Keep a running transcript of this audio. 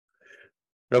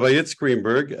Rabbi Yitz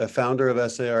Greenberg, a founder of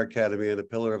SAR Academy and a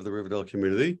pillar of the Riverdale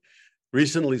community,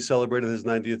 recently celebrated his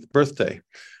 90th birthday.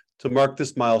 To mark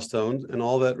this milestone and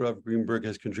all that Rav Greenberg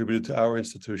has contributed to our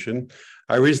institution,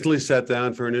 I recently sat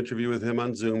down for an interview with him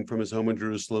on Zoom from his home in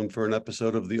Jerusalem for an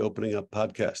episode of the Opening Up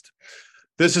podcast.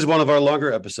 This is one of our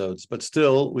longer episodes, but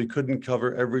still, we couldn't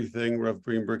cover everything Rav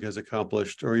Greenberg has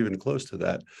accomplished, or even close to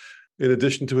that. In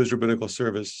addition to his rabbinical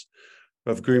service,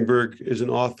 Rav Greenberg is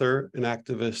an author, an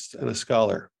activist, and a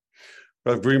scholar.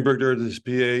 Rav Greenberg earned his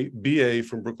BA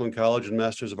from Brooklyn College and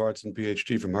Masters of Arts and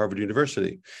PhD from Harvard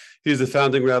University. He is the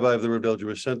founding rabbi of the Riverdale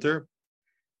Jewish Center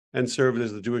and served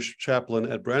as the Jewish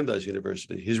chaplain at Brandeis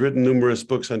University. He's written numerous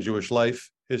books on Jewish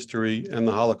life, history, and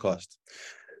the Holocaust.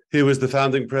 He was the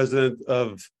founding president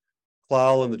of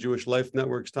Klal and the Jewish Life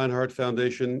Network Steinhardt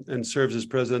Foundation and serves as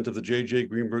president of the J.J.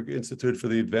 Greenberg Institute for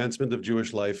the Advancement of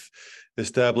Jewish Life,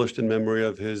 established in memory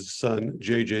of his son,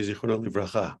 J.J. Zichrono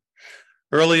Livracha.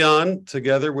 Early on,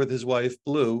 together with his wife,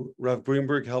 Blue, Rav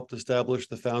Greenberg helped establish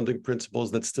the founding principles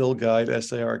that still guide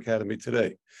SAR Academy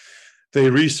today. They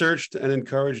researched and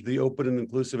encouraged the open and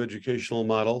inclusive educational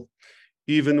model,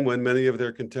 even when many of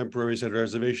their contemporaries had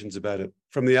reservations about it.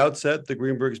 From the outset, the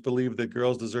Greenbergs believed that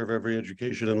girls deserve every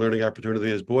education and learning opportunity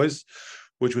as boys,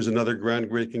 which was another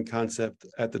groundbreaking concept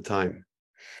at the time.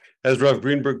 As Rav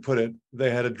Greenberg put it,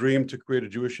 they had a dream to create a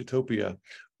Jewish utopia,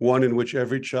 one in which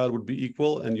every child would be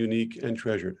equal and unique and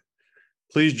treasured.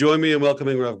 Please join me in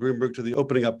welcoming Rav Greenberg to the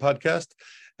Opening Up podcast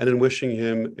and in wishing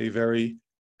him a very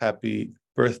happy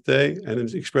birthday and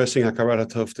in expressing Hakarat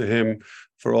HaTov to him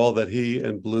for all that he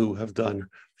and Blue have done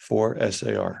for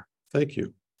SAR. Thank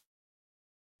you.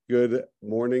 Good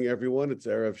morning, everyone. It's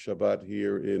Erev Shabbat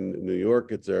here in New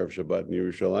York. It's Erev Shabbat in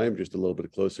Yerushalayim, just a little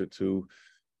bit closer to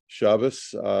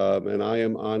Shabbos. And I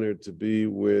am honored to be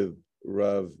with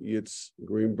Rav Yitz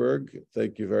Greenberg.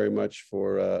 Thank you very much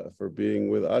for being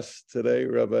with us today,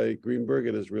 Rabbi Greenberg.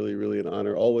 It is really an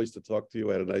honor always to talk to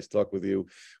you. I had a nice talk with you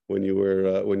when you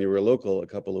were local a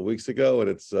couple of weeks ago, and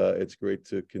it's great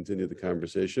to continue the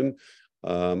conversation.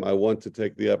 I want to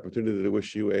take the opportunity to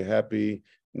wish you a happy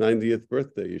 90th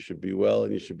birthday. You should be well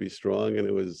and you should be strong. And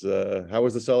it was how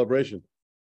was the celebration?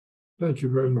 Thank you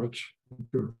very much. Thank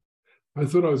you. I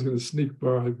thought I was going to sneak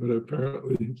by, but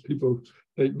apparently people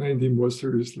take 90 more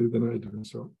seriously than I do.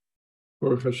 So,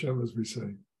 Baruch Hashem, as we say,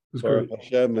 it was Baruch great.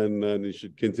 Hashem, and you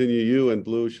should continue. You and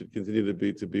Blue should continue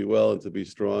to be well and to be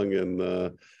strong. And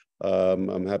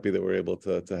I'm happy that we're able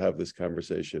to have this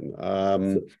conversation.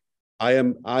 I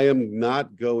am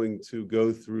not going to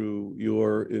go through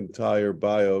your entire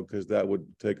bio because that would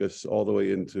take us all the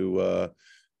way into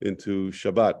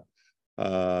Shabbat.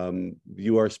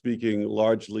 You are speaking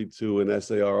largely to an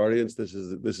SAR audience. This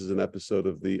is an episode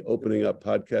of the Opening Up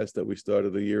podcast that we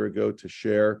started a year ago to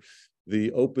share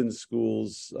the open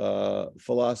schools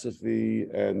philosophy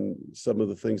and some of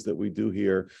the things that we do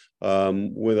here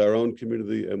with our own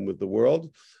community and with the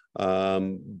world.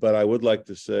 But I would like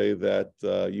to say that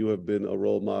you have been a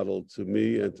role model to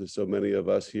me and to so many of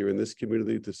us here in this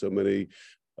community, to so many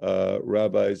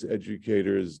rabbis,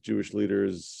 educators, Jewish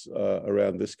leaders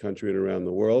around this country and around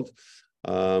the world.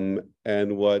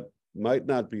 And what might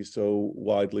not be so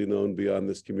widely known beyond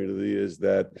this community is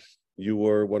that you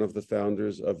were one of the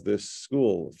founders of this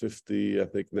school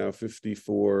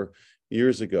 54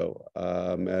 years ago,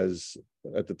 as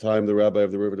at the time the rabbi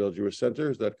of the Riverdale Jewish Center.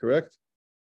 Is that correct?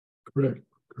 Correct.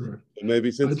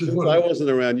 Maybe since I wasn't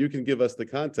around, you can give us the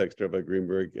context, Rabbi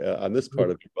Greenberg, on this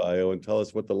part of your bio and tell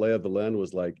us what the lay of the land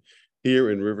was like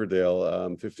here in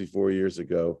Riverdale 54 years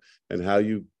ago and how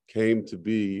you came to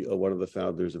be one of the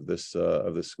founders of this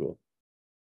school.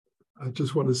 I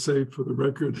just want to say for the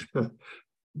record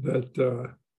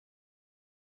that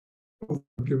I'm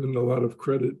given a lot of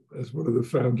credit as one of the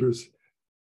founders.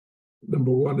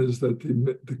 Number one is that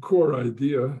the core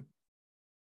idea,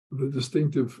 the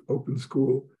distinctive open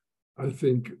school, I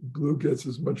think Blue gets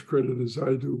as much credit as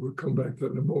I do. We'll come back to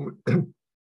that in a moment.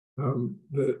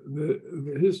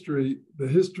 The history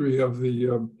of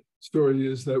the story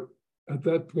is that at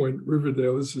that point,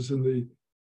 Riverdale, this is in the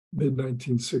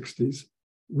mid-1960s,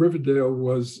 Riverdale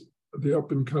was the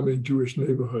up-and-coming Jewish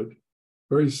neighborhood.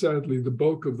 Very sadly, the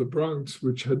bulk of the Bronx,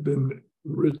 which had been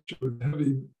rich with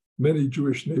many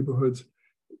Jewish neighborhoods,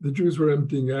 the Jews were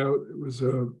emptying out. It was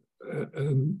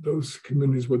and those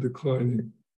communities were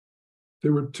declining.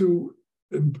 There were two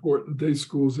important day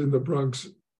schools in the Bronx,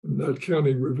 not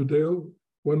counting Riverdale.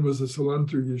 One was the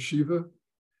Salanter Yeshiva,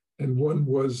 and one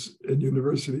was in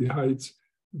University Heights,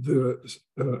 the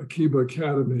Akiba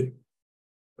Academy.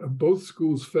 Both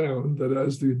schools found that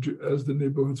as the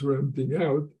neighborhoods were emptying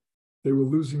out, they were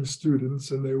losing students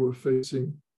and they were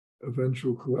facing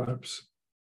eventual collapse.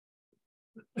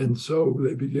 And so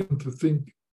they began to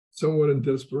think, somewhat in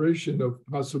desperation, of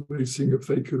possibly seeing if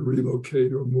they could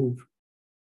relocate or move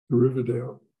to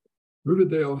Riverdale.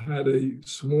 Riverdale had a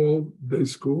small day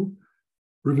school,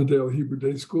 Riverdale Hebrew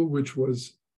Day School, which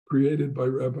was created by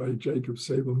Rabbi Jacob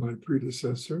Sable, my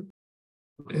predecessor.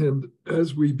 And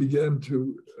as we began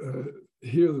to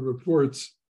hear the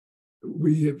reports,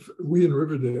 we in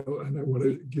Riverdale, and I want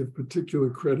to give particular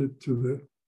credit to the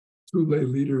two lay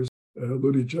leaders,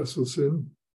 Ludi Jesselson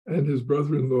and his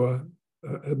brother-in-law,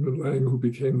 Edmund Lang, who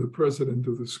became the president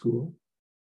of the school.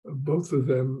 Both of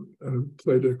them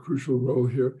played a crucial role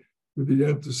here. We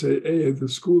began to say, hey, the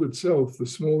school itself, the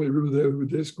small Riverdale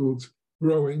Day School, is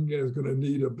growing and is going to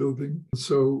need a building.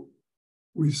 So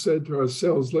we said to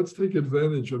ourselves, let's take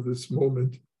advantage of this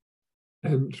moment.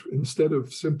 And instead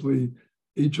of simply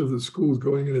each of the schools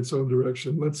going in its own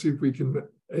direction, let's see if we can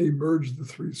merge the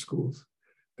three schools.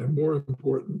 And more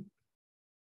important,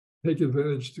 take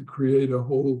advantage to create a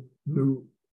whole new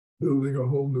building, a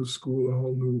whole new school, a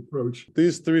whole new approach.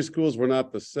 These three schools were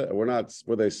not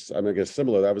were they, I mean, I guess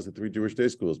similar. That was the three Jewish day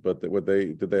schools, but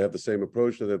did they have the same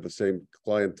approach? Did they have the same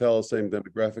clientele, same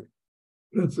demographic?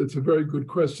 It's a very good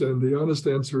question. And the honest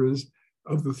answer is,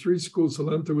 of the three schools,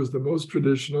 Salento was the most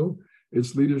traditional.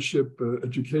 Its leadership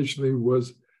educationally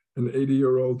was an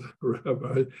 80-year-old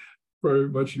rabbi, very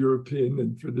much European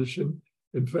in tradition.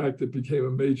 In fact, it became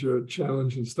a major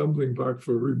challenge and stumbling block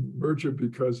for merger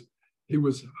because he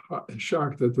was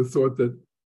shocked at the thought that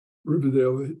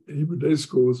Riverdale Hebrew Day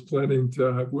School was planning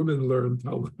to have women learn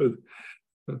Talmud.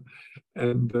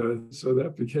 And so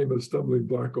that became a stumbling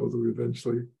block, although we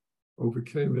eventually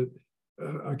overcame it.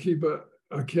 Akiba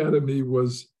Academy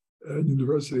was at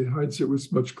University Heights. It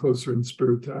was much closer in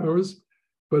spirit to ours.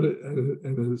 But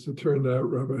and as it turned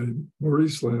out, Rabbi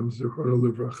Maurice Lamb, Zichrono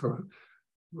Livracha,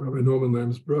 Rabbi Norman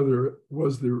Lamb's brother,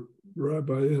 was the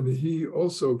rabbi, and he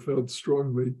also felt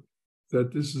strongly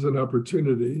that this is an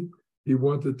opportunity. He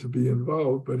wanted to be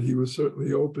involved, but he was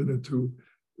certainly open to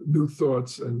new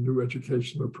thoughts and new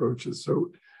educational approaches.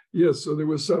 So yes, so there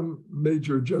were some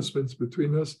major adjustments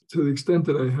between us. To the extent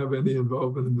that I have any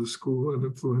involvement in the school and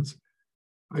influence,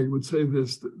 I would say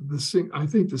this, I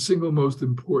think the single most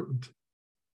important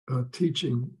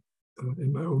teaching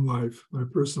in my own life, my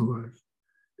personal life,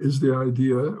 is the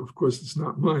idea, of course, it's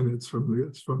not mine, it's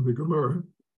from the Gemara,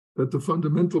 that the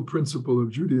fundamental principle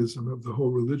of Judaism, of the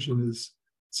whole religion, is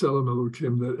Tselem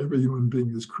Elokim, that every human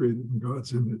being is created in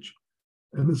God's image.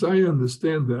 And as I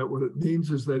understand that, what it means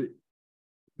is that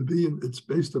it's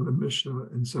based on the Mishnah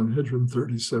in Sanhedrin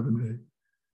 37a.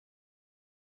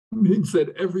 It means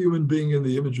that every human being in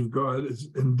the image of God is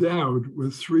endowed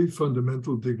with three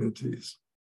fundamental dignities.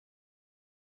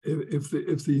 If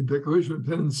the Declaration of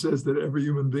Independence says that every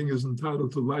human being is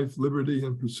entitled to life, liberty,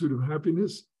 and pursuit of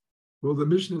happiness, well, the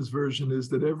Mishnah's version is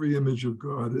that every image of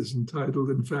God is entitled,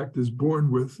 in fact, is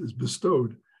born with, is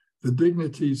bestowed, the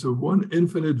dignities of one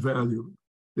infinite value.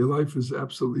 Their life is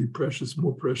absolutely precious,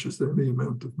 more precious than any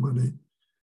amount of money.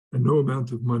 And no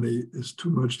amount of money is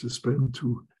too much to spend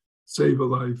to save a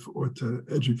life or to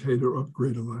educate or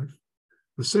upgrade a life.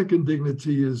 The second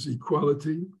dignity is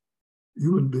equality.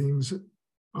 Human beings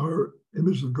are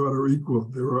images of God are equal.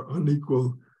 There are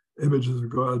unequal images of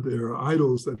God. There are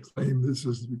idols that claim this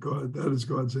is God, that is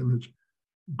God's image.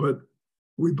 But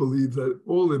we believe that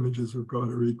all images of God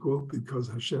are equal because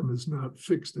Hashem is not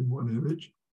fixed in one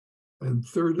image. And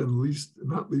third and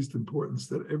not least importance,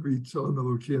 that every Tselem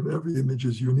Elokim, every image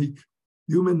is unique.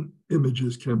 Human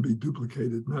images can be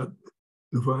duplicated, not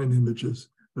divine images.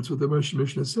 That's what the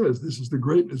Mishnah says. This is the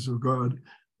greatness of God,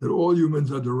 that all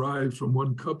humans are derived from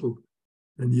one couple,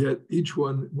 and yet each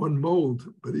one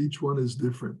mold, but each one is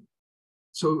different.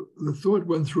 So the thought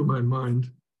went through my mind,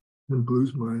 and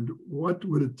Blue's mind, what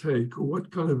would it take, or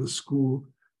what kind of a school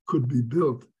could be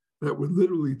built that would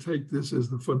literally take this as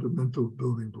the fundamental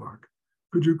building block?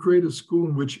 Could you create a school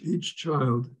in which each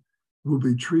child will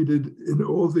be treated in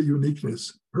all the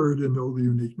uniqueness, heard in all the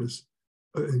uniqueness,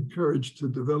 encouraged to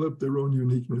develop their own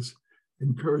uniqueness,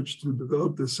 encouraged to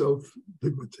develop their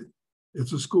self-dignity?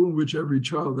 It's a school in which every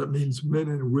child, that means men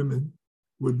and women,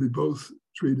 would be both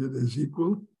treated as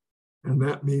equal. And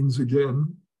that means,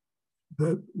 again,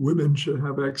 that women should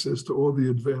have access to all the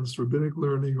advanced rabbinic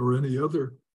learning or any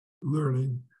other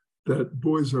learning that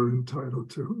boys are entitled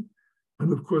to.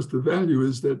 And of course, the value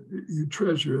is that you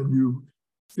treasure and you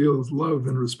feel love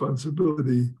and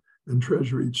responsibility and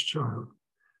treasure each child.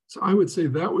 So I would say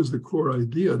that was the core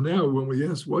idea. Now, when we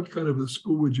ask what kind of a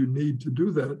school would you need to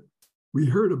do that, we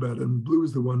heard about it, and Blue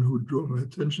is the one who drew my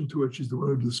attention to it. She's the one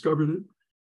who discovered it.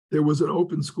 There was an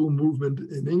open school movement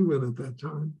in England at that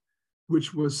time,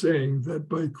 which was saying that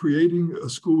by creating a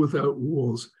school without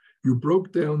walls, you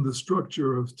broke down the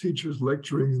structure of teachers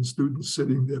lecturing and students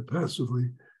sitting there passively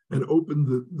and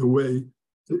opened the way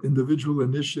to individual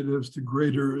initiatives, to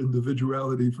greater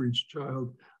individuality for each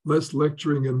child, less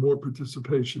lecturing and more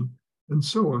participation, and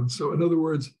so on. So in other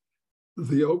words,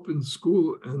 the open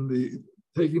school and the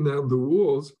taking down the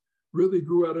walls really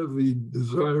grew out of the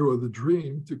desire or the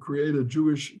dream to create a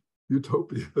Jewish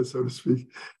utopia, so to speak,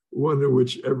 one in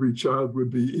which every child would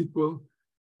be equal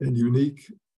and unique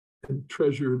and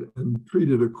treasured and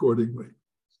treated accordingly.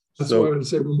 That's why I want to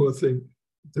say one more thing.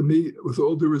 To me, with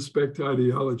all due respect to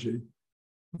ideology,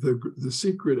 the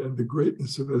secret and the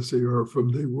greatness of SAR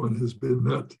from day one has been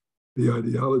not the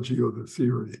ideology or the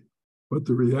theory, but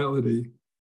the reality,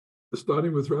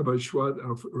 starting with Rabbi Schwad,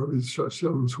 Rabbi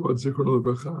Shalom Schwad, Zichrono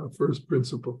Livracha, our first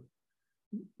principle,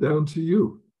 down to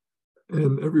you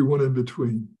and everyone in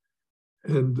between.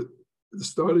 And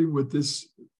starting with this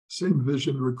same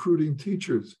vision, recruiting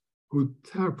teachers who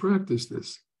practice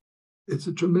this. It's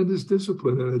a tremendous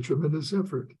discipline and a tremendous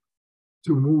effort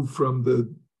to move from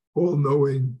the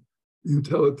all-knowing, you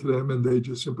tell it to them and they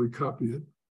just simply copy it,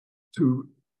 to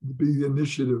be the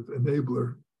initiative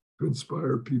enabler to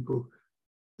inspire people,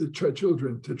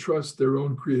 children to trust their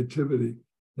own creativity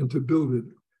and to build it,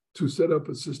 to set up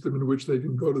a system in which they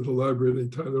can go to the library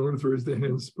anytime they don't have to raise their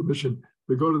hands permission.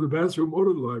 They go to the bathroom or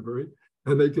to the library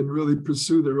and they can really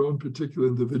pursue their own particular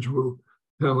individual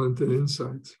talent and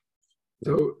insights.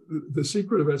 So the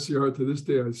secret of SAR to this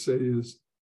day, I say, is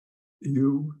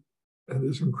you and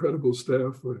this incredible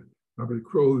staff, Rabbi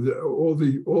Kroll, all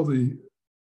the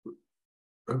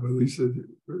Rabbi Lisa,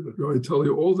 I tell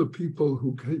you, all the people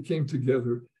who came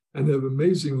together and have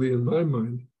amazingly, in my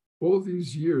mind, all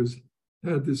these years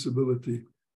had this ability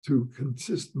to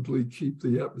consistently keep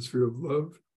the atmosphere of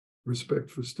love, respect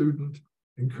for student,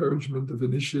 encouragement of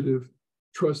initiative,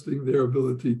 trusting their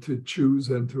ability to choose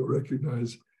and to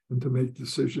recognize and to make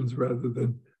decisions rather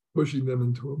than pushing them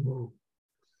into a mold.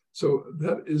 So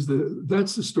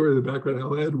that's the story of the background.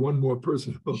 I'll add one more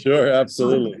personal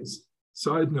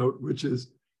side note, which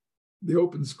is the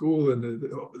open school and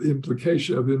the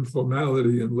implication of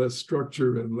informality and less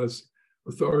structure and less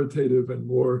authoritative and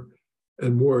more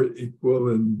equal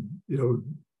and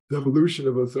devolution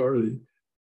of authority.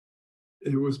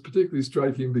 It was particularly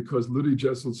striking because Ludi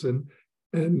Jesselson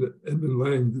and Edmund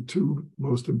Lang, the two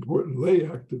most important lay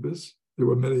activists, there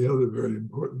were many other very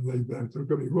important lay activists, don't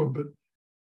get me wrong, but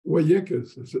were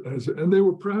Yekkes, and they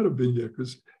were proud of being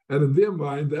Yekkes. And in their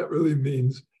mind, that really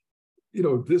means,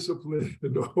 discipline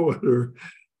and order.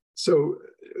 So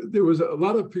there was a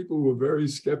lot of people who were very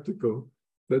skeptical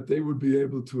that they would be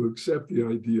able to accept the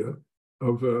idea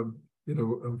of,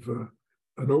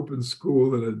 an open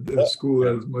school and a school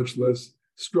that is much less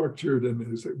structured.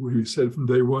 And as we said from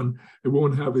day one, it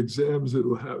won't have exams.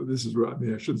 It'll have, this is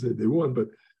Rodney, I shouldn't say day one, but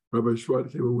Rabbi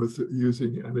Schwad came up with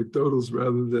using anecdotals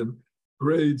rather than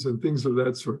grades and things of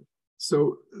that sort.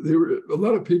 So there were a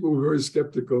lot of people were very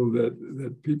skeptical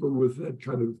that people with that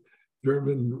kind of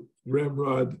German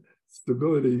ramrod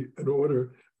stability and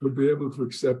order would be able to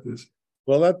accept this.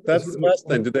 Well, that's the last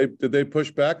thing. Did they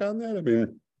push back on that? I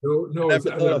mean, no.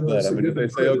 Did they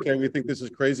say, okay, we think this is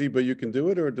crazy, but you can do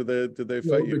it, or did they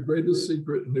fight you? The greatest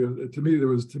secret to me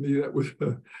that was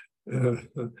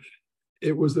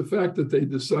it was the fact that they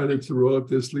decided to roll up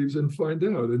their sleeves and find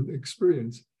out and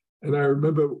experience. And I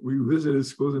remember we visited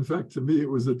schools. In fact, to me, it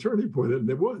was a turning point, and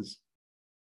it was.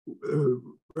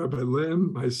 Rabbi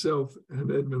Lamb, myself,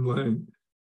 and Edmund Lang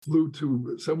flew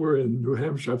to somewhere in New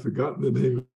Hampshire. I've forgotten the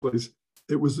name of the place.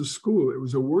 It was a school. It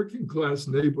was a working class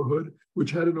neighborhood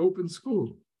which had an open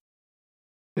school.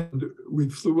 And we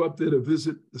flew up there to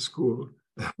visit the school.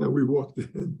 And we walked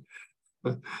in.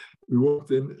 And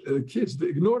the kids, they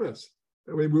ignored us.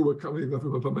 I mean, we were coming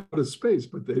from outer space,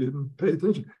 but they didn't pay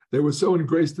attention. They were so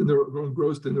engrossed in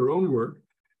their own work,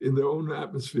 in their own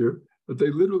atmosphere, that they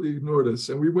literally ignored us.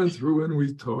 And we went through and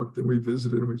we talked and we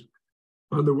visited. And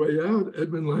on the way out,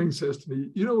 Edmund Lang says to me,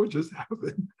 "You know what just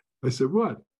happened?" I said,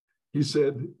 "What?" He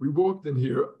said, "We walked in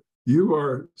here. You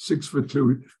are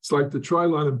 6'2". It's like the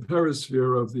trilon and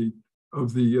perisphere of the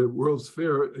World's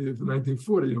Fair of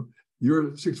 1940.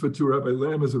 You're 6'2". Rabbi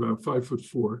Lamb is about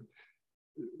 5'4".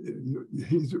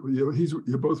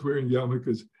 You're both wearing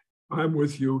yarmulkes. I'm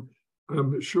with you.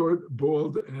 I'm short,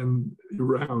 bald, and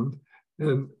round,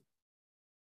 and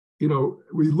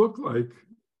we look like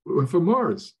we're from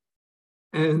Mars."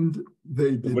 And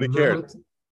they did not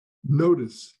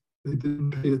notice. They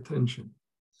didn't pay attention.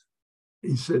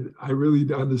 He said, "I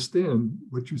really understand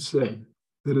what you said,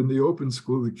 that in the open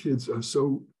school, the kids are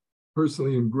so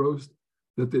personally engrossed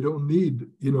that they don't need,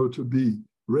 to be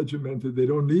regimented. They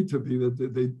don't need to be.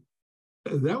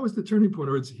 That was the turning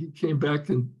point. He came back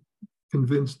and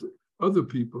convinced other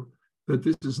people that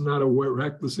this is not a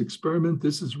reckless experiment.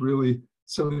 This is really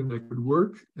something that could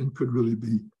work and could really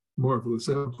be marvelous.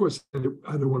 And of course, I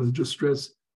don't want to just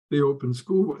stress the open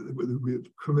school with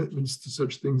commitments to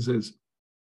such things as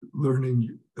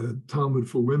learning Talmud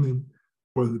for women,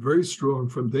 or very strong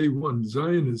from day one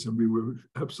Zionism. We were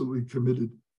absolutely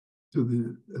committed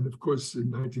to and of course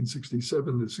in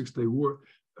 1967, the Six-Day War,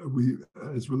 we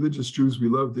as religious Jews, we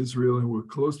loved Israel and were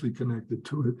closely connected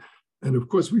to it. And of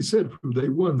course, we said from day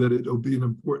one that it'll be an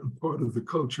important part of the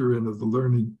culture and of the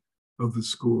learning of the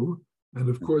school. And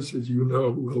of course, as you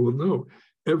know, will know,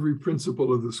 every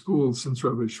principal of the school since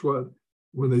Rabbi Schwat,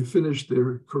 when they finished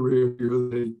their career here,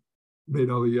 they made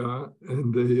Aliyah,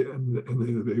 and they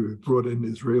brought in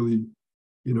Israeli,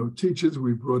 teachers.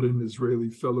 We brought in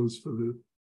Israeli fellows for the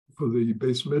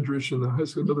base medrash and the high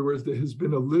school. In other words, there has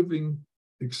been a living,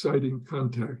 exciting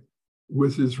contact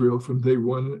with Israel from day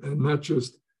one, and not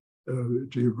just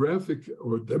geographic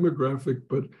or demographic,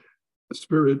 but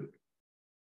spirit,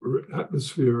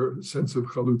 atmosphere, sense of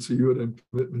chalutziyut and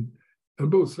commitment on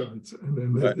both sides.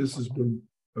 And right. This has been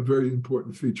a very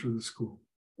important feature of the school.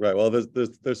 Right. Well,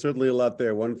 there's certainly a lot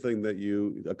there.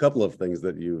 A couple of things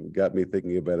that you got me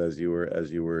thinking about as you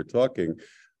were talking.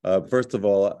 First of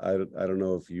all, I don't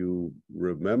know if you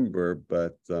remember,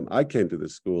 but I came to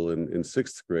this school in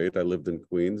sixth grade. I lived in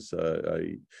Queens.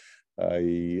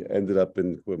 I ended up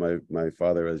with my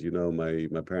father, as you know, my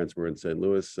parents were in St.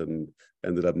 Louis and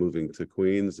ended up moving to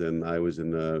Queens. And I was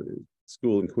in a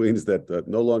school in Queens that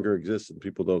no longer exists and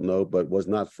people don't know, but was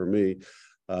not for me.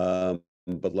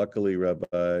 But luckily, Rabbi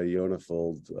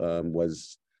Yonafold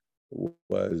was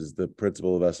the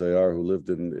principal of SAR who lived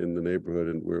in the neighborhood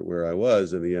and where I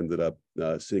was, and he ended up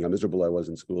seeing how miserable I was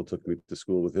in school, took me to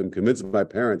school with him, convinced my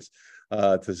parents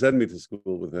to send me to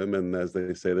school with him, and as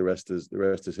they say, the rest is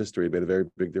history. It made a very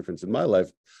big difference in my life.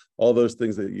 All those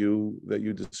things that you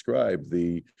described,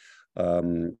 the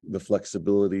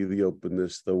flexibility, the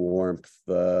openness, the warmth,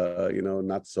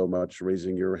 not so much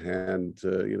raising your hand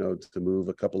to move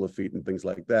a couple of feet and things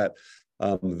like that.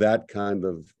 That kind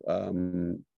of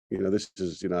this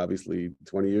is obviously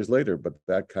 20 years later, but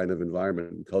that kind of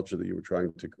environment and culture that you were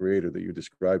trying to create or that you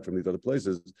described from these other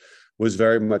places was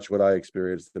very much what I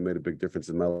experienced and made a big difference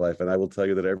in my life. And I will tell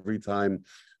you that every time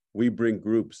we bring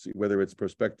groups, whether it's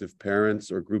prospective parents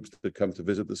or groups that come to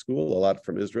visit the school, a lot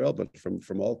from Israel, but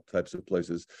from all types of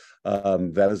places,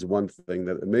 that is one thing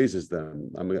that amazes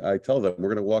them. I mean, I tell them, we're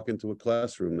going to walk into a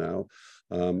classroom now,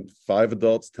 5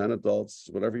 adults, 10 adults,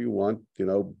 whatever you want,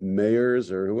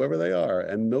 mayors or whoever they are,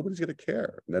 and nobody's going to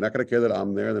care. They're not going to care that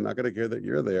I'm there. They're not going to care that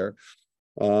you're there.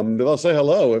 They'll say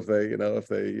hello if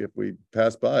we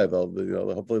pass by.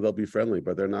 Hopefully they'll be friendly,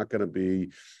 but they're not going to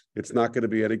be. It's not going to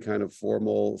be any kind of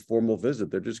formal visit.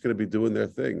 They're just going to be doing their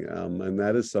thing, and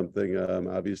that is something.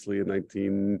 Obviously, in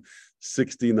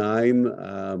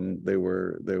 1969, they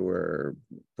were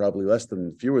probably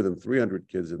fewer than 300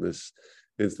 kids in this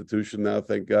institution. Now,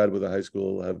 thank God, with a high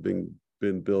school have been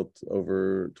built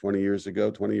over 20 years ago.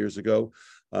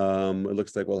 It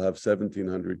looks like we'll have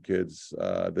 1,700 kids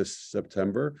this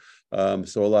September.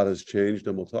 So a lot has changed,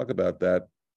 and we'll talk about that.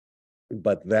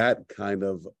 But that kind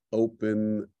of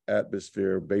open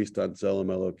atmosphere based on Tzelem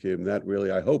Elokim, that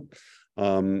really, I hope,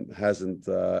 hasn't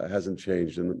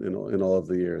changed in all of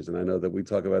the years. And I know that we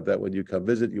talk about that when you come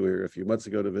visit. You were here a few months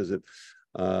ago to visit.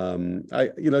 I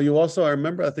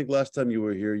remember, I think last time you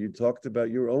were here, you talked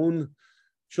about your own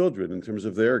children in terms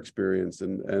of their experience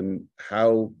and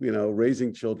how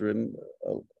raising children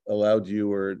allowed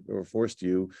you or forced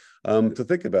you to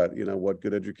think about what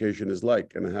good education is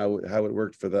like and how it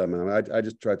worked for them. And I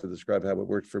just tried to describe how it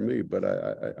worked for me, but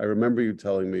I remember you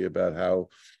telling me about how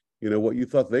what you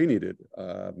thought they needed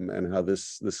and how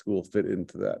this school fit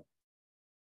into that.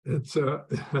 It's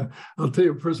I'll tell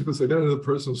you a personal, because I know the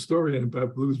personal story and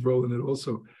about Blue's role in it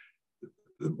also.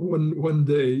 One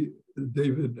day,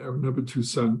 David, our number 2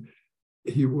 son,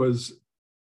 he was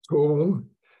tall,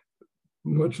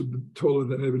 much taller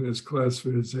than everyone in his class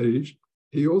for his age.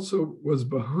 He also was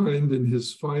behind in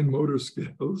his fine motor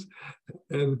skills.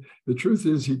 And the truth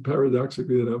is, he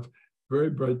paradoxically enough, very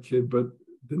bright kid, but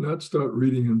did not start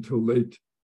reading until late.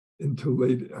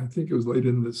 I think it was late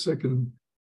in the second,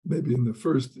 maybe in the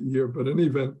first year. But in any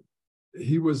event,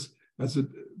 he was, this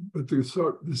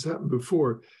happened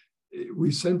before.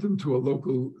 We sent him to a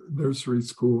local nursery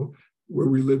school where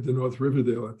we lived in North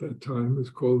Riverdale at that time. It was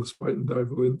called the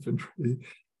Spuyten-Duyvil Infantry.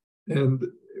 And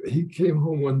he came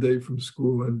home one day from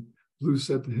school, and Blue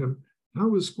said to him, "How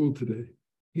was school today?"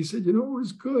 He said, "It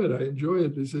was good. I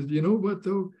enjoyed it." He said, "You know what,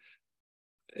 though?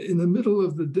 in the middle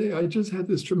of the day, I just had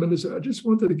this tremendous, I just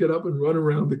wanted to get up and run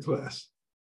around the class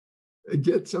and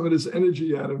get some of this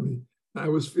energy out of me. I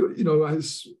was feeling, I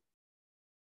was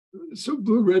so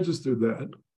blue registered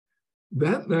that.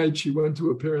 That night, she went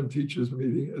to a parent-teachers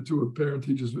meeting, to a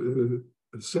parent-teachers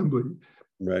assembly.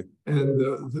 Right. And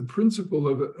the principal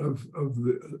of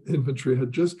the infantry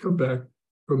had just come back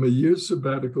from a year's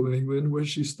sabbatical in England where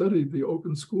she studied the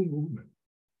open school movement.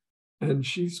 And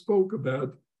she spoke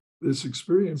about this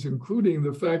experience, including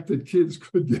the fact that kids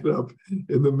could get up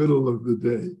in the middle of the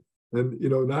day and,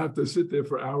 not have to sit there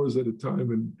for hours at a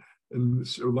time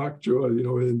and lockjaw,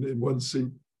 in one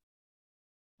seat.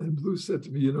 And Blue said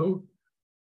to me,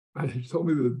 I told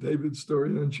me the David story,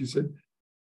 and she said,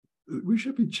 we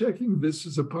should be checking this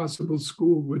as a possible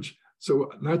school,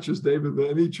 so not just David, but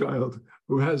any child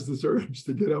who has this urge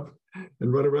to get up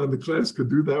and run around the class could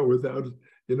do that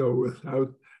without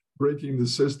breaking the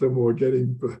system or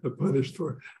getting punished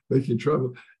for making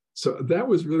trouble. So that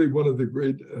was really one of the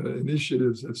great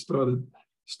initiatives that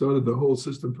started the whole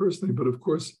system personally. But of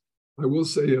course, I will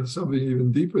say something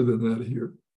even deeper than that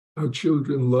here. Our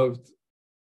children loved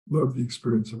the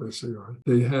experience of SAR.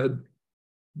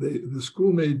 The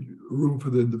school made room for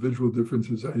the individual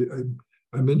differences.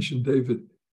 I mentioned David.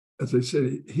 As I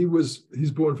said,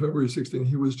 he's born February 16.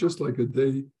 He was just like a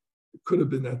day, could have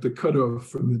been at the cutoff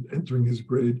from entering his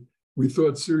grade. We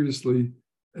thought seriously,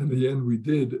 and in the end we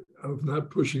did, of not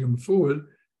pushing him forward,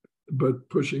 but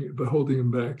holding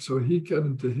him back. So he got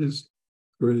into his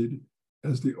grade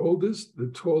as the oldest, the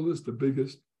tallest, the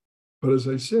biggest. But as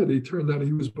I said, he turned out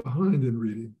he was behind in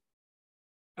reading.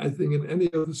 I think in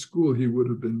any other school, he would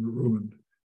have been ruined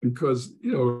because,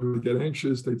 they get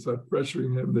anxious, they start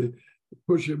pressuring him, they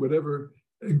push it, whatever,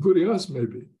 including us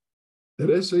maybe.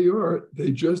 At SAR,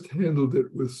 they just handled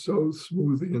it with so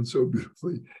smoothly and so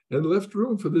beautifully and left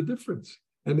room for the difference.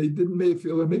 And they didn't make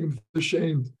him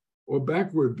ashamed or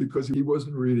backward because he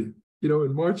wasn't reading.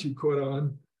 In March, he caught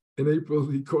on. In April,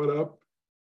 he caught up.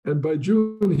 And by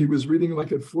June, he was reading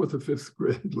like at 4th or 5th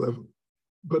grade level.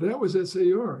 But that was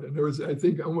SAR. And I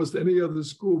think almost any other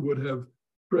school would have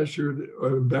pressured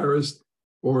or embarrassed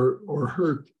or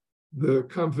hurt the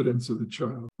confidence of the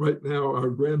child. Right now, our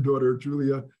granddaughter,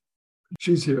 Julia,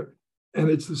 she's here. And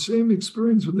it's the same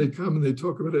experience when they come and they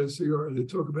talk about SAR. They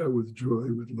talk about it with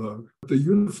joy, with love. The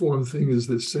uniform thing is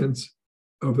this sense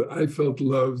of I felt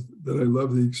loved, that I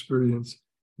love the experience.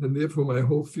 And therefore, my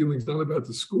whole feelings, not about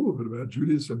the school, but about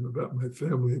Judaism, about my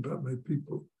family, about my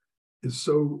people, is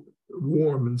so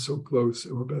warm and so close,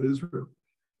 or about Israel.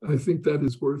 I think that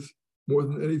is worth more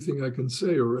than anything I can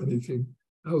say or anything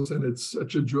else. And it's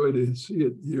such a joy to see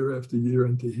it year after year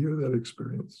and to hear that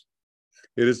experience.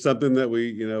 It is something that we,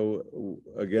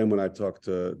 again, when I talk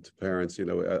to parents,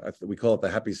 we call it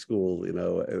the happy school,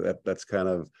 that's kind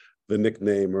of the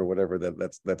nickname or whatever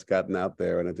that's gotten out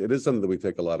there. And it is something that we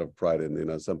take a lot of pride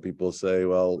in. Some people say,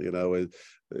 well,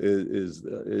 is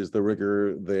the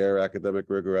rigor there, academic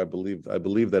rigor? I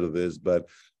believe that it is, but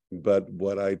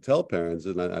what I tell parents,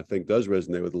 and I think does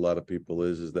resonate with a lot of people,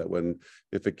 is that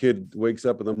if a kid wakes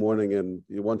up in the morning and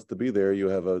he wants to be there, you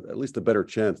have at least a better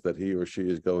chance that he or she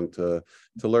is going to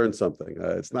learn something.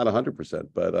 It's not 100%,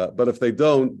 but if they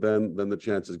don't, then the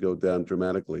chances go down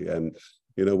dramatically. And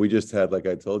we just had, like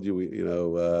I told you,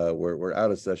 we're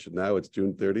out of session now. It's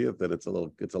June 30th, and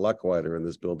it's a lot quieter in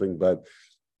this building, but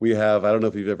we have, I don't know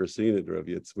if you've ever seen it,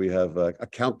 Rabbi Yitz, we have a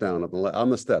countdown on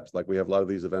the steps. Like we have a lot of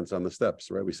these events on the steps,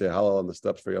 right? We say Hallel on the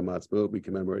steps for Yom HaAtzmaut. We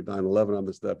commemorate 9/11 on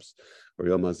the steps or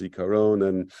Yom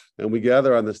HaZikaron. And we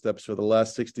gather on the steps for the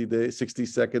last 60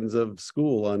 seconds of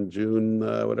school on June,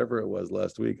 whatever it was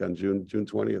last week, on June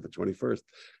 20th or 21st.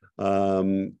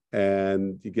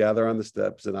 And you gather on the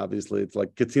steps, and obviously it's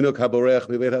like Ketino Kaborech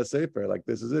Mibeit HaSefer, like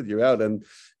this is it, you're out. And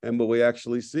what we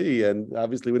actually see, and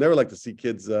obviously we never like to see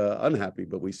kids unhappy,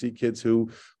 but we see kids who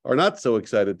are not so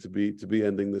excited to be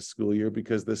ending this school year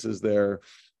because this is their,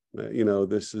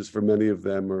 this is for many of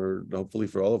them, or hopefully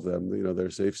for all of them, their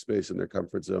safe space and their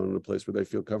comfort zone and a place where they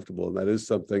feel comfortable. And that is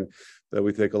something that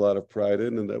we take a lot of pride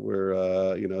in, and that we're,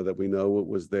 that we know what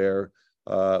was there.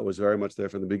 Was very much there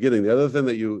from the beginning. The other thing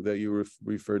that you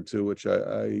referred to, which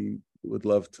I would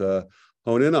love to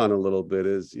hone in on a little bit,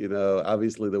 is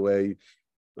obviously the way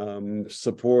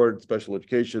support, special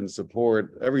education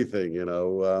support, everything,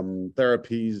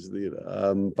 therapies,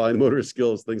 fine motor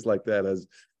skills, things like that has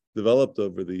developed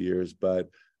over the years. But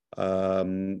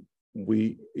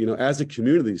we, as a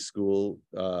community school,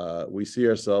 we see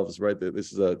ourselves, right, that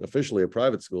this is officially a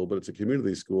private school, but it's a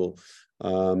community school.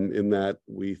 in that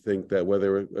we think that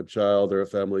whether a child or a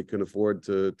family can afford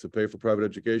to pay for private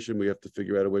education, we have to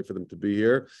figure out a way for them to be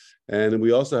here. And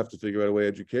we also have to figure out a way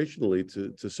educationally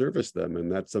to service them.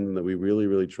 And that's something that we really,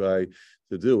 really try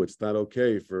to do. It's not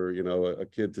okay for, a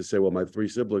kid to say, well, my 3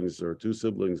 siblings or 2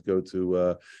 siblings go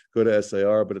to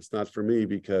SAR, but it's not for me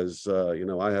because,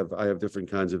 I have different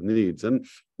kinds of needs. And,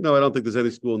 I don't think there's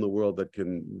any school in the world that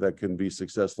can be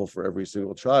successful for every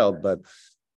single child, but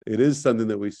it is something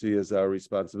that we see as our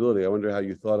responsibility. I wonder how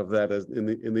you thought of that as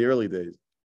in the early days.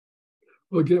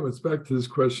 Well, again, it's back to this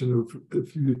question of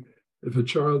if a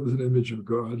child is an image of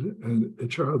God and a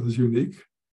child is unique,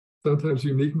 sometimes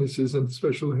uniqueness isn't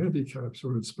special handicaps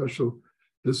or it's special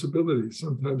disabilities.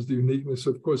 Sometimes the uniqueness,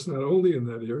 of course, not only in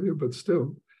that area, but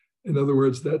still. In other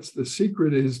words, that's the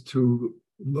secret, is to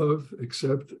love,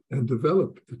 accept, and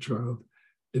develop the child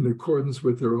in accordance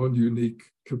with their own unique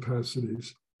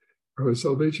capacities. Rabbi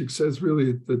Soloveitchik says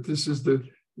really that this is the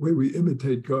way we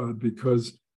imitate God,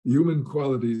 because human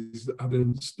qualities are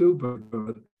instilled by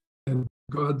God, and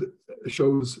God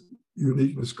shows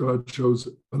uniqueness, God shows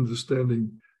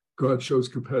understanding, God shows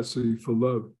capacity for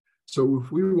love. So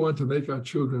if we want to make our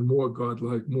children more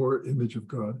God-like, more image of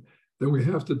God, then we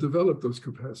have to develop those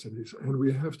capacities, and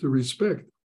we have to respect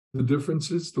the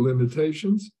differences, the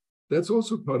limitations. That's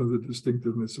also part of the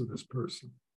distinctiveness of this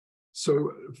person.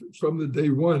 So from the day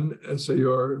one,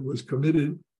 SAR was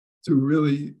committed to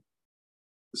really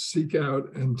seek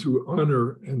out and to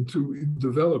honor and to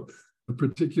develop the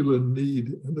particular need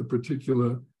and the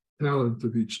particular talent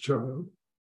of each child.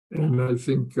 And I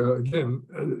think, again,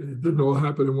 it didn't all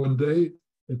happen in one day.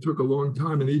 It took a long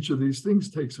time, and each of these things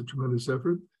takes a tremendous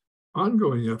effort,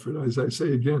 ongoing effort. As I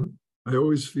say again, I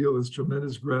always feel there's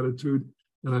tremendous gratitude,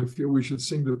 and I feel we should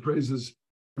sing the praises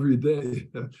every day,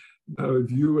 not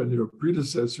of you and your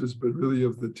predecessors, but really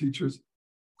of the teachers,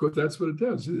 because that's what it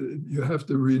does. You have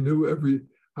to renew every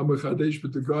Hamachadesh,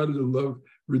 but the God of love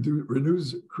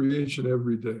renews creation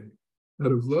every day.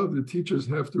 Out of love, the teachers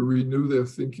have to renew their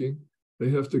thinking. They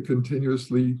have to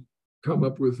continuously come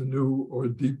up with a new or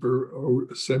deeper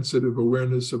or sensitive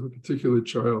awareness of a particular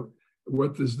child.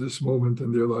 What is this moment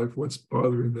in their life? What's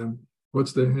bothering them?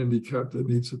 What's their handicap that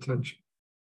needs attention?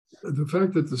 The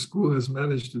fact that the school has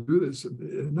managed to do this,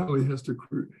 it not only has to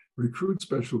recruit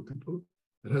special people,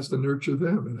 it has to nurture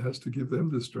them. It has to give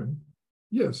them the strength.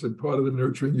 Yes, and part of the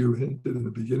nurturing you hinted in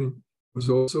the beginning was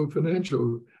also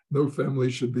financial. No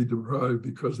family should be deprived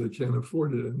because they can't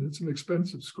afford it, and it's an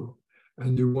expensive school.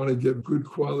 And you want to get good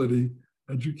quality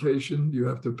education, you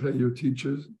have to pay your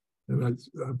teachers. And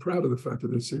I'm proud of the fact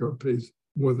that SAR pays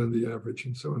more than the average,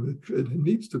 and so on. It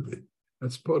needs to be.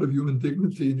 That's part of human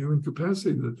dignity and human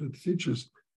capacity, that the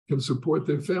teachers can support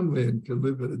their family and can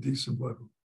live at a decent level.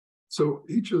 So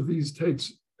each of these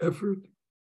takes effort,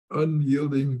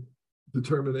 unyielding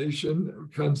determination,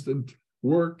 constant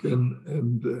work,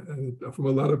 and from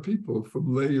a lot of people,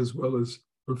 from lay as well as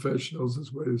professionals,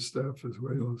 as well as staff, as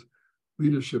well as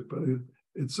leadership. But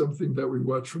it's something that we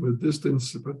watch from a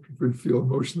distance, but we feel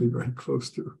emotionally very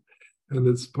close to. And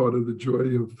it's part of the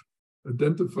joy of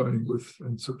identifying with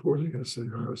and supporting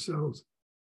SAR ourselves.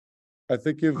 I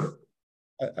think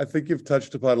you've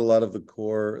touched upon a lot of the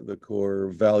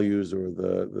core values or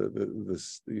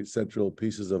the central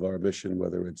pieces of our mission,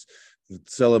 whether it's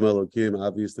Tselem Elokim,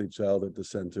 obviously child at the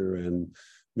center, and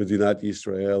Medinat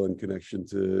Yisrael in connection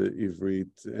to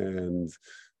Ivrit,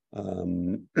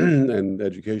 and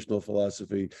educational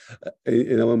philosophy.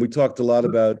 When we talked a lot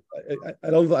about, I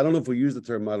don't know if we use the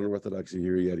term modern orthodoxy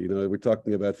here yet. We're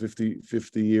talking about 50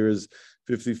 years,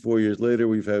 54 years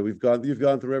later. You've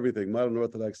gone through everything: modern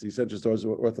orthodoxy, centrist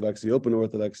orthodoxy, open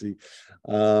orthodoxy.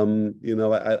 We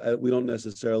don't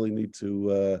necessarily need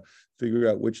to figure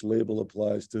out which label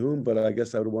applies to whom, but I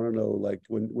guess I would want to know, like,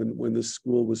 when this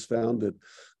school was founded.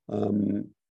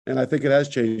 And I think it has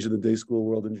changed in the day school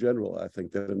world in general. I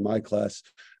think that in my class,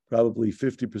 probably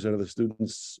 50% of the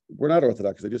students were not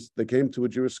Orthodox. They came to a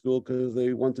Jewish school because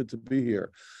they wanted to be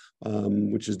here,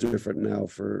 which is different now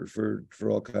for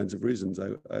all kinds of reasons,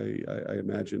 I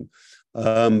imagine.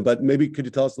 But maybe could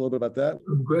you tell us a little bit about that?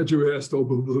 I'm glad you asked, but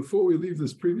before we leave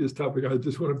this previous topic, I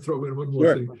just want to throw in one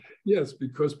more thing. Yes,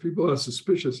 because people are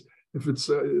suspicious. If it's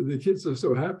the kids are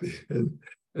so happy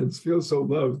and feel so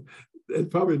loved, and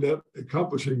probably not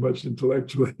accomplishing much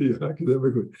intellectually,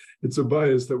 academically. It's a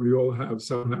bias that we all have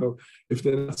somehow. If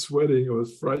they're not sweating or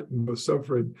frightened or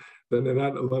suffering, then they're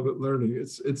not learning.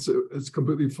 It's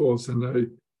completely false. And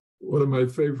one of my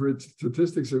favorite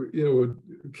statistics,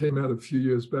 came out a few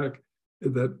years back,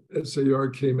 that SAR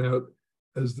came out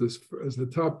as the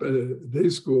top day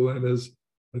school, and as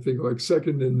I think like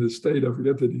second in the state. I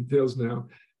forget the details now,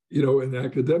 in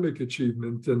academic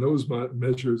achievement and those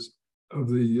measures of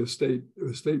the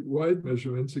statewide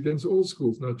measurements against all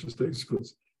schools, not just state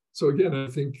schools. So again, I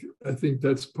think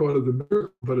that's part of the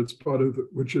miracle, but it's part of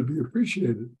what should be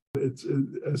appreciated.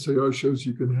 SAR shows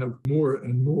you can have more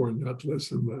and more, not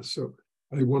less and less. So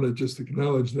I want to just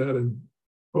acknowledge that and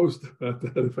post about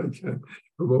that if I can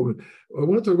for a moment. I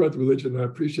want to talk about religion. I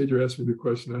appreciate you asking me the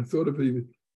question. I thought of even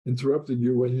interrupting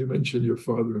you when you mentioned your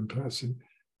father in passing.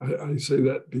 I say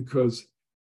that because,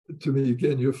 to me,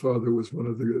 again, your father was one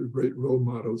of the great role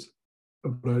models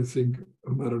of what I think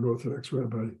a modern Orthodox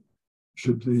rabbi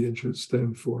should be and should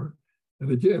stand for.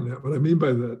 And again, what I mean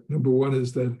by that, number one,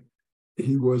 is that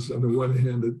he was, on the one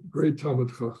hand, a great Talmud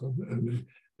Chacham, and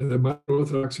that modern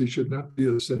Orthodoxy should not be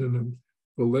a synonym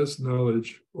for less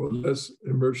knowledge or less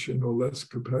immersion or less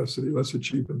capacity, less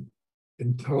achievement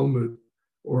in Talmud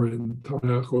or in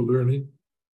Tanakh or learning.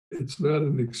 It's not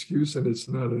an excuse, and it's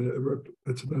not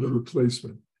a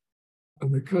replacement. On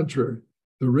the contrary,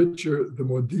 the richer, the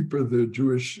more deeper the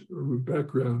Jewish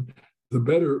background, the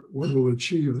better one will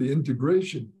achieve the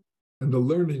integration and the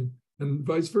learning, and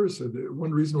vice versa.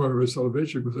 One reason why Rabbi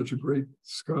Soloveitchik was such a great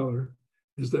scholar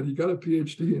is that he got a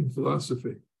PhD in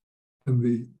philosophy, and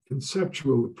the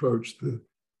conceptual approach, the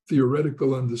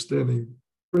theoretical understanding,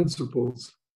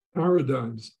 principles,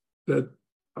 paradigms that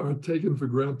are taken for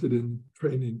granted in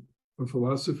training for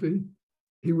philosophy,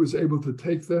 he was able to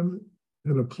take them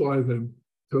and apply them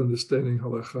to understanding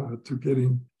halakha, to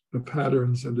getting the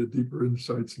patterns and the deeper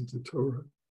insights into Torah.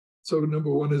 So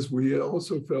number one is we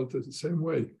also felt it the same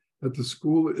way, that the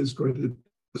school is going to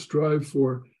strive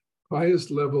for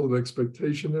highest level of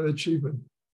expectation and achievement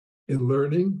in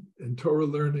learning, in Torah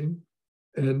learning,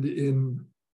 and in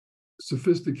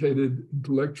sophisticated,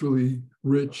 intellectually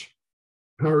rich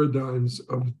paradigms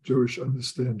of Jewish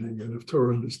understanding and of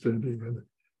Torah understanding.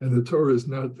 And the Torah is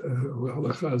not,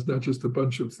 halakha is not just a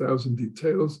bunch of 1,000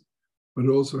 details, but it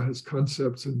also has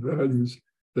concepts and values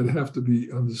that have to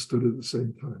be understood at the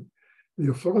same time.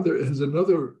 Your father has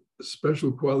another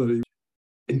special quality.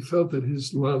 He felt that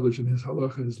his knowledge and his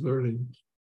halakha, his learning,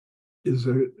 is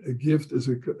a gift, is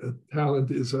a talent,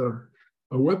 is a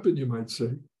weapon, you might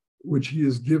say, which he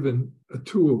is given, a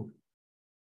tool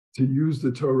to use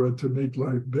the Torah to make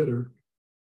life better,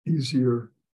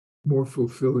 easier, more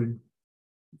fulfilling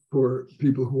for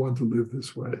people who want to live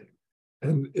this way.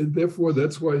 And therefore,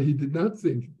 that's why he did not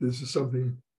think this is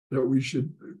something that we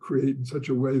should create in such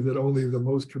a way that only the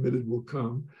most committed will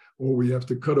come, or we have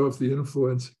to cut off the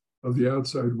influence of the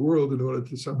outside world in order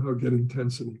to somehow get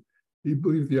intensity. He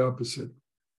believed the opposite,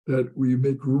 that we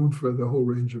make room for the whole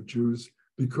range of Jews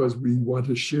because we want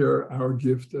to share our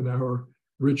gift and our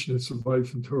richness of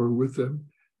life and Torah with them,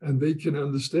 and they can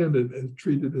understand it and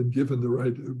treat it and given the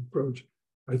right approach.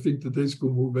 I think the day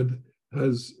school movement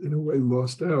has, in a way,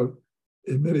 lost out.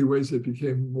 In many ways, it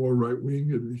became more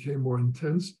right-wing, it became more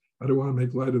intense. I don't want to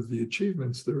make light of the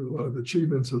achievements. There are a lot of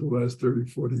achievements of the last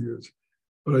 30, 40 years.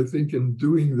 But I think in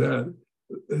doing that,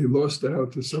 they lost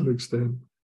out to some extent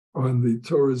on the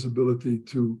Torah's ability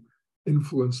to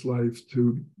influence life,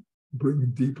 to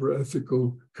bring deeper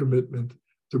ethical commitment,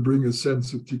 to bring a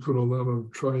sense of tikkun olam,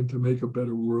 of trying to make a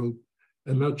better world,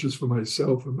 and not just for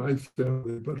myself and my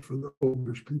family, but for the whole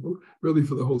Jewish people, really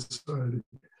for the whole society.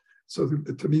 So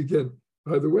to me, again,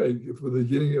 by the way, for the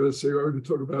beginning of SAR to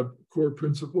talk about core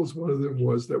principles, one of them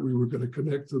was that we were going to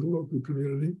connect to the local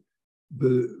community.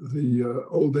 The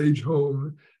old age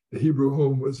home, the Hebrew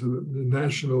home, was a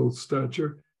national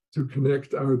stature to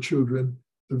connect our children,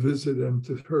 to visit and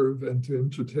to serve and to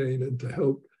entertain and to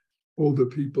help older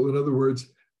people. In other words,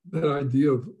 that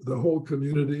idea of the whole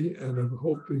community and of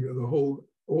helping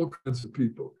all kinds of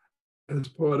people as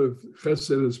part of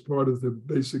chesed, as part of the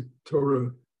basic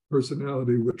Torah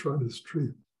personality we're trying to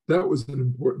treat. That was an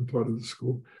important part of the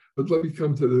school. But let me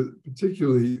come to the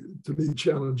particularly, to me,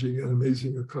 challenging and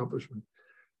amazing accomplishment.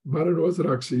 Modern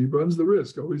Orthodoxy runs the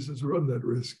risk, always has run that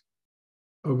risk,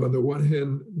 of, on the one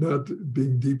hand, not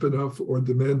being deep enough or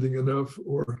demanding enough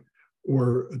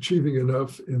or achieving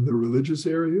enough in the religious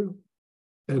area,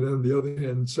 and on the other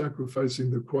hand, sacrificing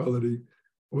the quality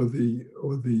or the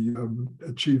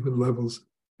achievement levels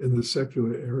in the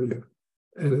secular area.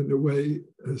 And in a way,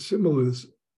 similar,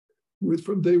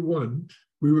 from day one,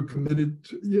 we were committed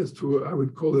to, I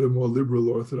would call it a more liberal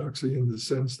orthodoxy, in the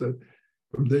sense that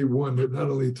from day one, not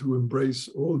only to embrace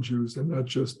all Jews and not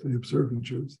just the observant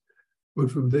Jews,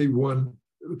 but from day one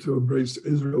to embrace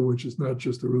Israel, which is not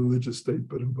just a religious state,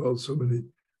 but involves so many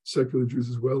secular Jews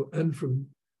as well. And from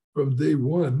day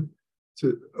one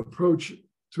to approach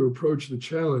the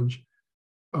challenge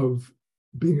of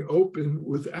being open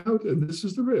without, and this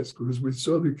is the risk, because we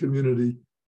saw the community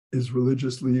is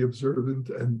religiously observant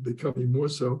and becoming more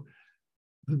so.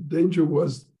 The danger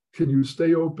was, can you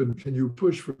stay open? Can you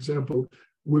push, for example,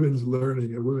 women's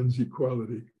learning and women's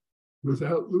equality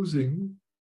without losing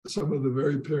some of the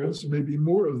very parents, maybe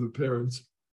more of the parents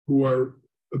who are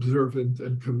observant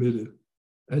and committed?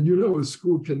 And you know, a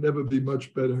school can never be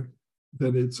much better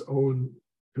than its own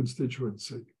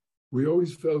constituency. We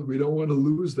always felt we don't want to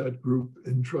lose that group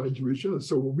in trying to reach out.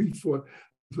 So when we fought,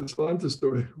 the Atlanta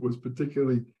story was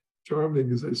particularly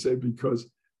charming, as I said, because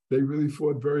they really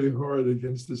fought very hard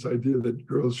against this idea that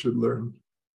girls should learn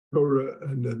Torah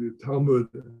and the Talmud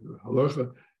and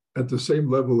Halacha at the same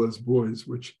level as boys,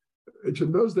 which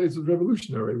in those days was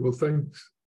revolutionary. Well,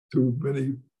 thanks to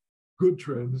many good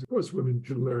trends, of course, women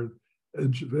can learn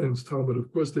advanced Talmud.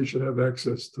 Of course, they should have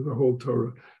access to the whole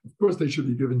Torah. Of course, they should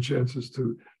be given chances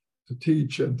to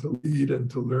teach and to lead and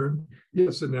to learn.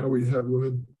 Yes, and now we have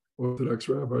women Orthodox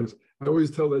rabbis. I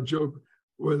always tell that joke.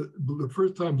 When the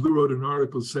first time Blue wrote an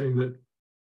article saying that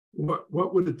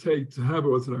what would it take to have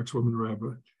an Orthodox woman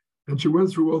rabbi? And she went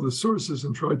through all the sources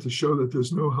and tried to show that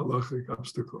there's no halachic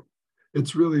obstacle.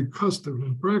 It's really custom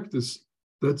and practice.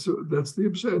 That's the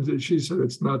obsession. She said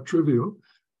it's not trivial,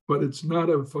 but it's not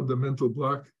a fundamental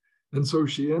block. And so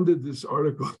she ended this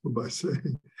article by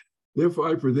saying, therefore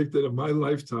I predict that in my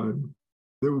lifetime,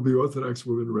 there will be Orthodox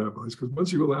women rabbis, because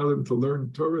once you allow them to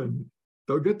learn Torah, and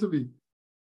they'll get to be.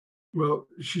 Well,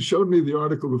 she showed me the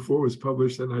article before it was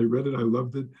published, and I read it, I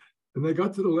loved it. And they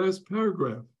got to the last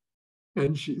paragraph.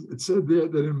 And it said there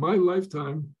that in my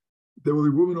lifetime, there will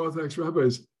be women Orthodox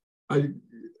rabbis. I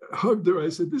hugged her. I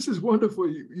said, this is wonderful.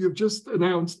 You've just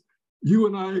announced you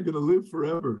and I are going to live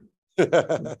forever.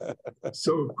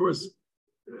 So, of course,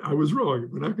 I was wrong.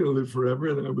 We're not going to live forever.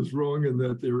 And I was wrong in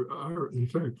that there are, in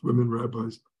fact, women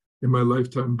rabbis in my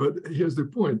lifetime. But here's the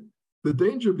point. The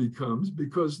danger becomes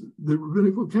because the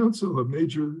Rabbinical Council, a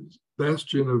major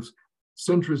bastion of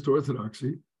centrist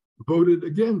orthodoxy, voted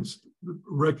against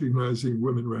recognizing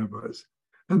women rabbis.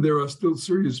 And there are still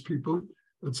serious people,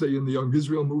 let's say in the Young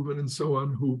Israel movement and so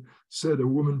on, who said a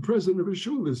woman president of a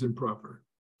shul is improper.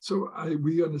 So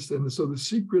we understand this. So the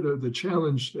secret of the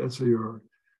challenge to SAR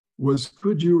was,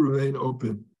 could you remain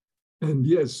open? And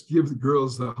yes, give the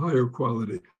girls the higher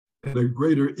quality and a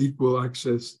greater equal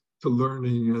access to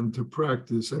learning and to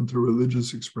practice and to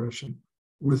religious expression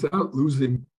without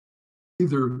losing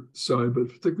either side, but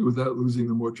particularly without losing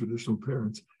the more traditional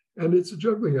parents. And it's a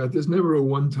juggling act. There's never a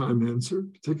one-time answer,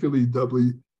 particularly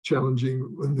doubly challenging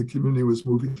when the community was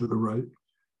moving to the right.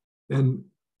 And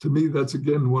to me, that's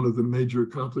again one of the major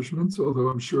accomplishments, although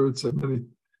I'm sure it's many,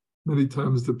 many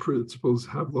times the principals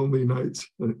have lonely nights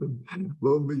and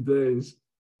lonely days.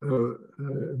 I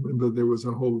remember there was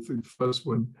a whole big fuss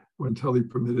when Tully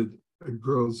permitted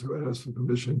girls who asked for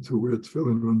permission to wear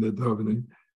tefillin when they're davening.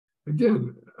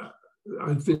 Again,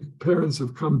 I think parents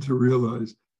have come to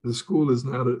realize the school is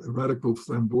not a radical,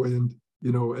 flamboyant,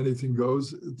 anything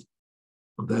goes,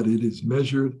 that it is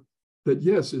measured, that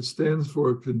yes, it stands for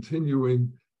a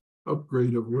continuing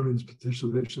upgrade of women's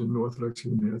participation in Orthodox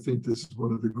community. I think this is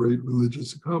one of the great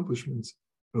religious accomplishments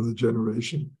of the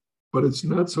generation, but it's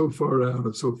not so far out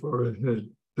or so far ahead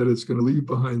that it's going to leave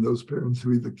behind those parents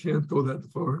who either can't go that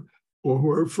far or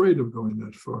who are afraid of going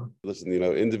that far. Listen,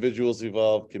 individuals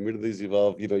evolve, communities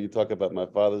evolve. You talk about my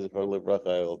father's Zichrono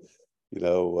Livracha.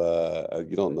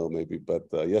 You don't know maybe, but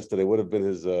yesterday would have been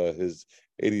his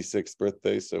 86th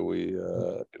birthday. So we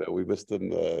missed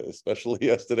him, especially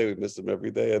yesterday. We missed him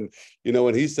every day. And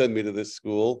when he sent me to this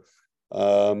school,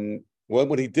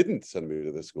 when he didn't send me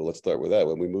to this school, let's start with that.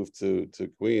 When we moved to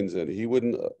Queens, and he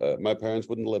wouldn't, my parents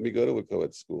wouldn't let me go to a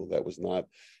co-ed school. That was not.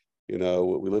 We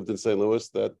lived in St. Louis,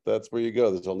 that's where you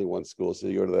go. There's only one school, so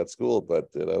you go to that school. But,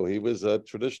 he was a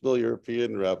traditional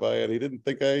European rabbi, and he didn't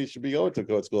think I should be going to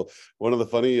co-ed school. One of the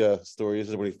funny stories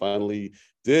is when he finally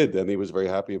did, and he was very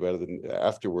happy about it. And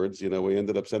afterwards, we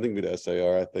ended up sending me to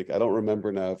SAR. I don't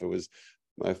remember now if it was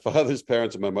my father's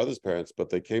parents or my mother's parents, but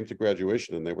they came to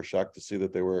graduation, and they were shocked to see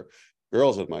that there were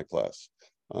girls in my class.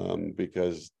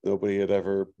 Because nobody had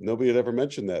ever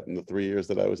mentioned that in the 3 years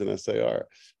that I was in SAR.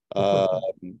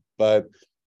 But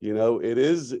it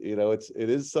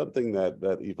is something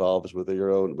that evolves with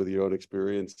your own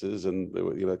experiences, and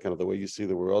kind of the way you see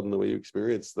the world and the way you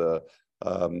experience the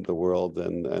world,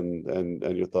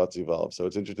 and your thoughts evolve. So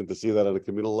it's interesting to see that on a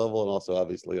communal level, and also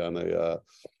obviously on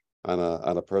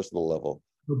a personal level.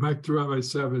 Go back to Rabbi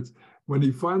Savitz. When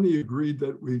he finally agreed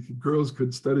that girls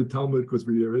could study Talmud, because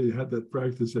we already had that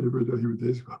practice at Hebrew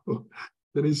days ago,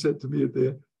 then he said to me at the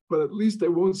end, but at least they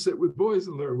won't sit with boys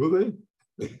and learn, will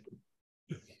they?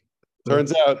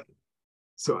 Turns out.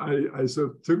 So I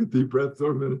sort of took a deep breath,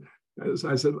 thought a minute. As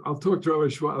I said, I'll talk to Rabbi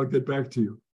Schwat, I'll get back to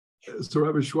you. So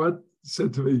Rabbi Schwat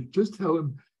said to me, just tell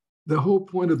him the whole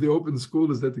point of the open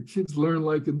school is that the kids learn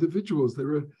like individuals.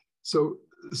 So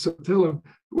tell him,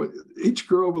 each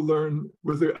girl will learn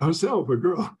with herself, a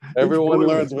girl. Everyone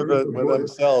learns with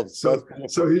themselves.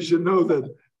 So he should know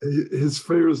that his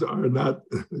fears are not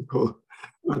cool.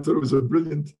 I thought it was a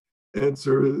brilliant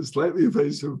answer, slightly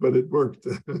evasive, but it worked.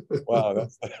 Wow,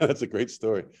 that's a great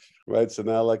story, right? So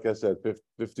now, like I said,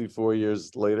 54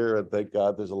 years later, and thank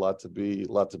God, there's a lot to be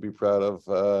proud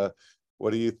of.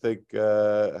 What do you think?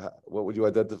 What would you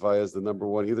identify as the number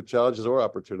one, either challenges or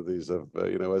opportunities of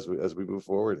as we move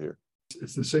forward here?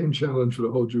 It's the same challenge for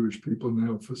the whole Jewish people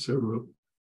now for several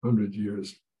hundred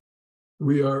years.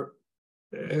 We are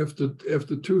after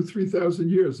 2,000-3,000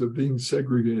 years of being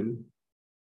segregated.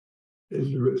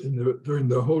 During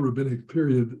the whole rabbinic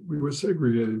period, we were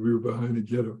segregated. We were behind a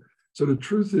ghetto. So the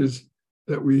truth is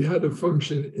that we had to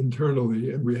function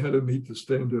internally, and we had to meet the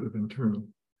standard of internal.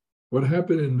 What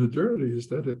happened in modernity is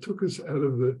that it took us out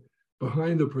of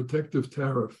behind a protective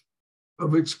tariff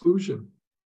of exclusion,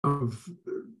 of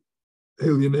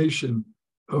alienation,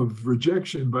 of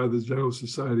rejection by the general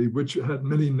society, which had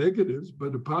many negatives,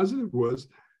 but the positive was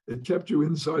it kept you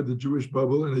inside the Jewish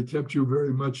bubble, and it kept you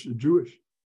very much Jewish.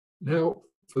 Now,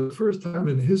 for the first time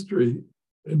in history,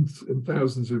 in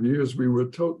thousands of years, we were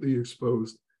totally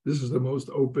exposed. This is the most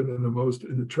open and the most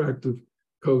attractive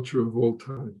culture of all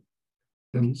time.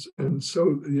 And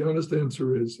so the honest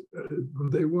answer is, from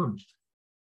day one,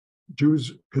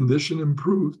 Jews' condition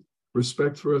improved,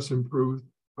 respect for us improved,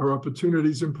 our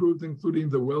opportunities improved, including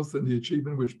the wealth and the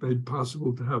achievement which made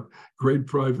possible to have great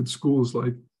private schools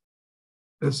like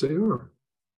SAR.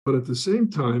 But at the same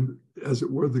time, as it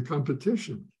were, the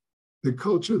competition, the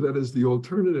culture that is the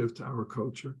alternative to our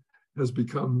culture has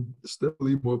become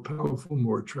steadily more powerful,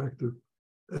 more attractive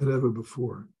than ever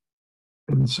before.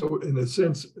 And so, in a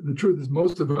sense, the truth is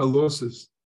most of our losses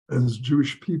as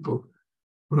Jewish people,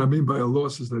 what I mean by a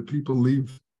loss is that people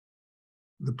leave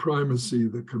the primacy,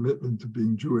 the commitment to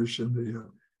being Jewish, and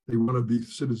they want to be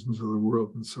citizens of the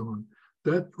world and so on.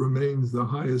 That remains the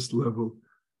highest level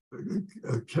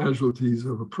casualties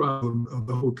of a problem of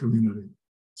the whole community.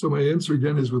 So my answer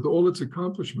again is with all its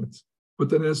accomplishments, but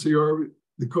then SAR,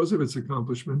 because of its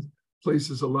accomplishment,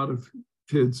 places a lot of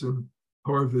kids in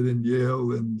Harvard and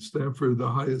Yale and Stanford, the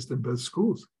highest and best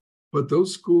schools. But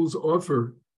those schools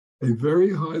offer a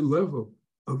very high level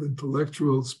of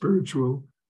intellectual, spiritual,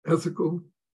 ethical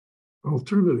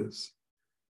alternatives.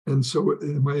 And so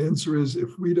my answer is,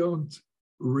 if we don't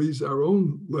raise our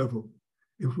own level,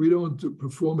 if we don't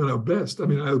perform at our best, I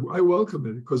mean, I welcome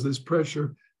it because this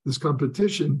pressure, this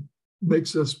competition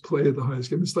makes us play at the highest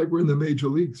game. It's like we're in the major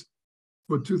leagues.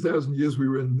 For 2,000 years, we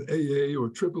were in AA or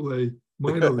AAA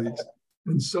minor leagues.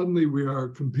 And suddenly we are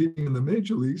competing in the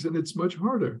major leagues, and it's much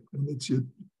harder. And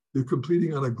you're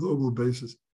competing on a global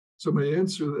basis. So my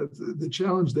answer, that the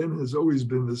challenge then has always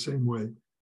been the same way,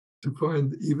 to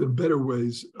find even better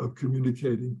ways of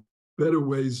communicating, better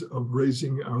ways of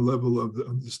raising our level of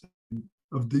understanding,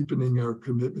 of deepening our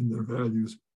commitment, our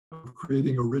values, of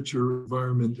creating a richer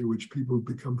environment in which people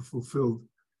become fulfilled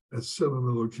as Tselem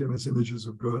Elokim, as images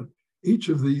of God. Each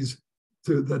of these,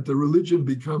 that the religion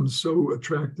becomes so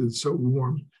attractive, so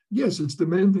warm. Yes, it's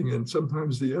demanding, and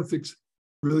sometimes the ethics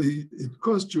really, it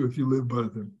costs you if you live by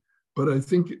them. But I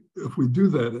think if we do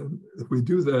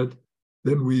that,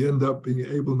 then we end up being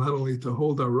able not only to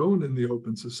hold our own in the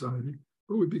open society,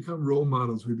 but we become role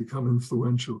models, we become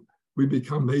influential, we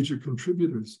become major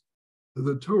contributors.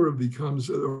 The Torah becomes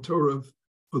a Torah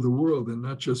for the world and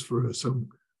not just for some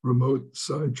remote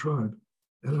side tribe.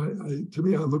 And to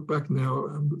me, I look back now,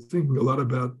 I'm thinking a lot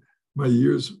about my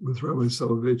years with Rabbi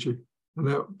Soloveitchik.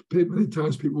 And many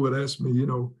times people would ask me,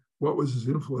 what was his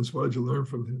influence? What did you learn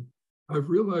from him? I've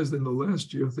realized in the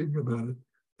last year, thinking about it,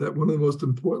 that one of the most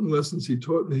important lessons he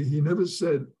taught me, he never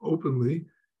said openly,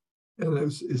 and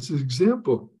it's an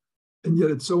example, and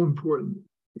yet it's so important.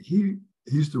 He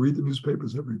used to read the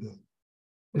newspapers every day,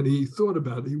 and he thought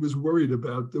about it. He was worried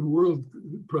about the world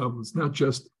problems, not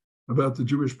just about the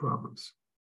Jewish problems.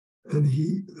 And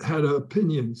he had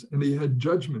opinions, and he had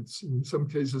judgments, in some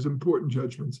cases important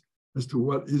judgments, as to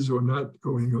what is or not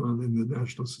going on in the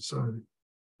national society.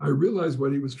 I realized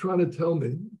what he was trying to tell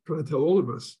me, trying to tell all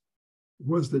of us,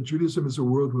 was that Judaism is a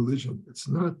world religion. It's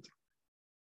not,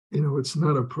 it's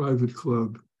not a private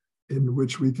club in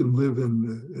which we can live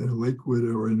in a Lakewood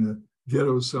or in a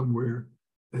ghetto somewhere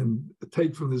and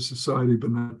take from the society but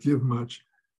not give much.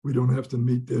 We don't have to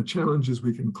meet their challenges.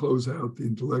 We can close out the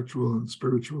intellectual and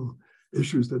spiritual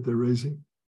issues that they're raising.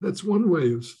 That's one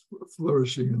way of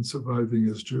flourishing and surviving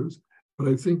as Jews. But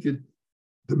I think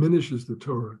diminishes the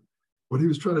Torah. What he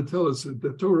was trying to tell us is that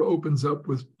the Torah opens up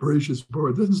with Bereshis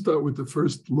Bara. It doesn't start with the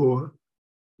first law.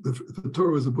 The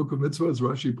Torah is a book of mitzvah, as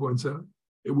Rashi points out.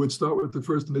 It would start with the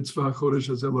first mitzvah, Chodesh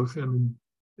Hazeh Lochem,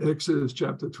 in Exodus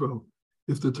chapter 12.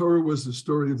 If the Torah was the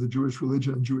story of the Jewish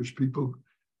religion and Jewish people,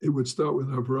 it would start with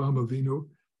Avraham Avinu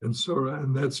and Sarah,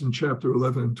 and that's in chapter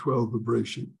 11 and 12 of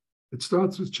Bereshit. It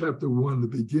starts with chapter 1, the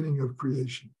beginning of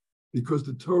creation, because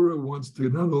the Torah wants to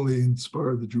not only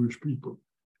inspire the Jewish people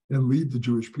and lead the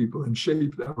Jewish people and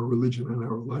shape our religion and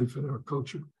our life and our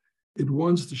culture, it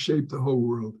wants to shape the whole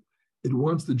world. It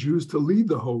wants the Jews to lead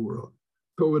the whole world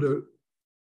toward a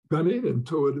Gan Eden,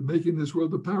 toward making this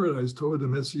world a paradise, toward a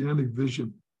messianic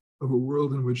vision of a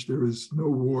world in which there is no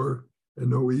war and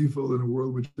no evil, in a world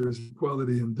in which there is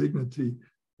equality and dignity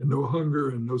and no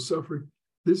hunger and no suffering.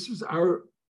 This is our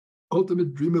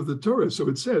ultimate dream of the Torah. So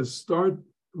it says, start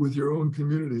with your own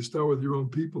community, start with your own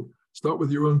people, start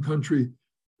with your own country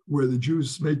where the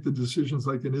Jews make the decisions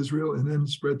like in Israel, and then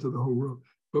spread to the whole world.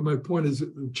 But my point is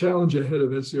that the challenge ahead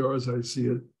of SAR, as I see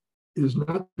it, is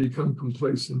not to become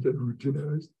complacent and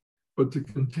routinized, but to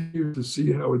continue to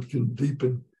see how it can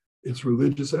deepen its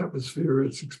religious atmosphere,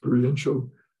 its experiential.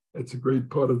 It's a great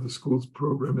part of the school's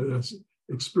program. It has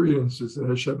experiences, it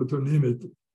has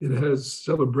Shabbatonim, it has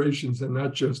celebrations, and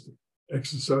not just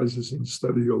exercises in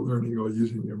study or learning or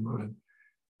using your mind.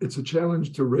 It's a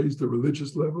challenge to raise the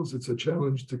religious levels. It's a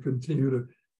challenge to continue to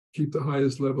keep the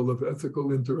highest level of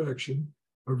ethical interaction,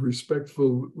 of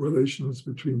respectful relations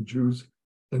between Jews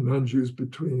and non-Jews,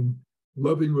 between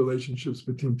loving relationships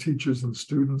between teachers and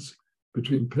students,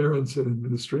 between parents and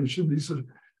administration.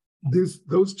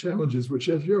 Those challenges, which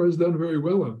SAR has done very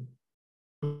well on.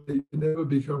 They never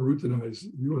become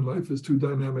routinized. Human life is too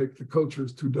dynamic. The culture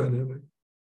is too dynamic.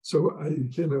 So I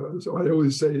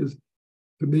always say is,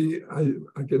 to me, I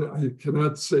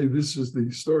cannot say this is the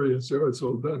story and so it's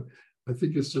all done. I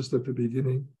think it's just at the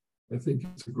beginning. I think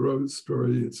it's a growth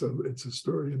story. It's a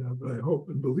story, but I hope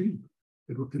and believe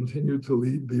it will continue to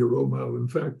lead, be a role model. In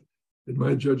fact, in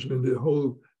my judgment, the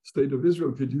whole state of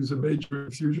Israel could use a major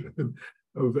infusion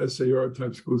of SAR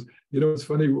type schools. It's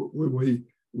funny, when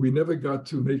we never got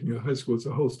to making a high school. It's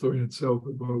a whole story in itself.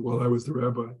 While I was the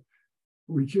rabbi,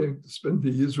 we came to spend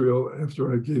the Israel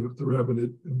after I gave up the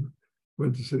rabbinate and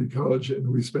went to City College, and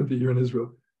we spent a year in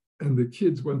Israel. And the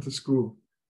kids went to school,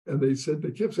 and they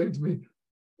kept saying to me,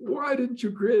 "Why didn't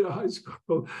you create a high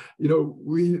school?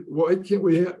 Why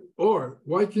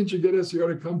can't you get SAR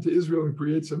to come to Israel and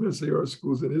create some SAR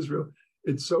schools in Israel?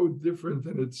 It's so different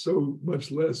and it's so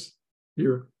much less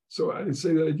here." So I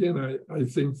say that again. I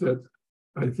think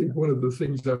one of the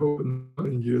things I hope in the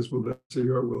coming years will that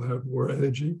SAR will have more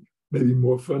energy, maybe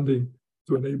more funding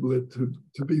to enable it to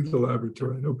be the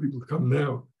laboratory. I know people come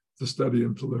now to study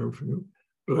and to learn from you,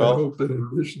 but I hope that in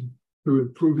addition to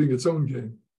improving its own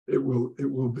game, it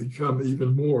will become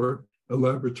even more a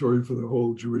laboratory for the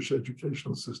whole Jewish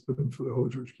educational system and for the whole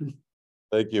Jewish people.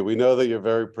 Thank you. We know that you're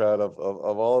very proud of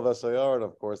all of SAR, and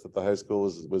of course that the high school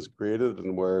was created,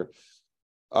 and we're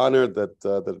honored that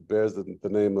it bears the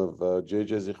name of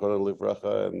JJ Zichrono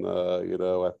Livracha. And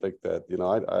I think that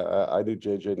I knew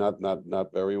JJ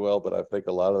not very well, but I think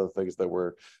a lot of the things that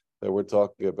we're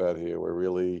talking about here were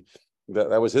really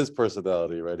that was his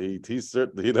personality, right? He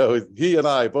certainly, he and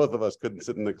I, both of us, couldn't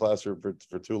sit in the classroom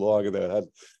for too long, and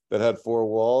that had four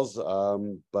walls.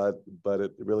 But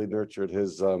it really nurtured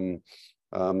his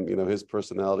his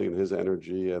personality and his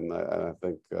energy, and I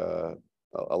think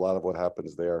a lot of what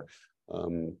happens there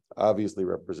obviously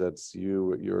represents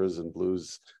yours and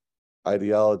Blue's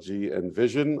ideology and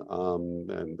vision,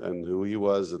 and who he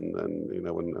was, and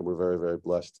we're very, very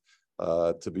blessed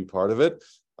to be part of it.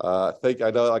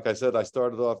 I know, like I said, I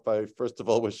started off by first of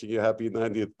all wishing you a happy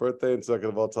 90th birthday, and second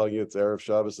of all telling you it's Erev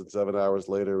Shabbos and 7 hours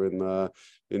later in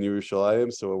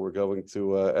Yerushalayim. So we're going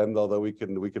to end, although we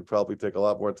could probably take a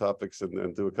lot more topics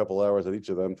and do a couple hours on each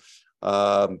of them.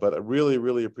 But I really,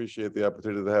 really appreciate the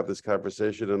opportunity to have this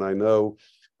conversation, and I know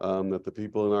that the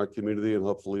people in our community and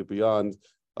hopefully beyond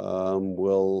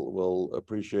will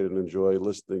appreciate and enjoy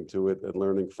listening to it and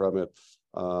learning from it.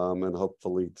 And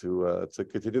hopefully to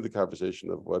continue the conversation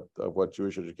of what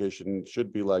Jewish education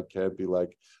should be like, can be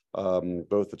like,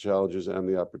 both the challenges and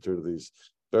the opportunities.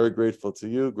 Very grateful to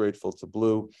you, grateful to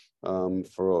Blue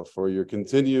for your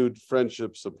continued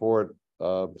friendship, support,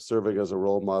 serving as a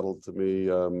role model to me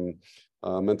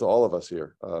and to all of us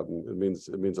here. It means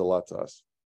a lot to us.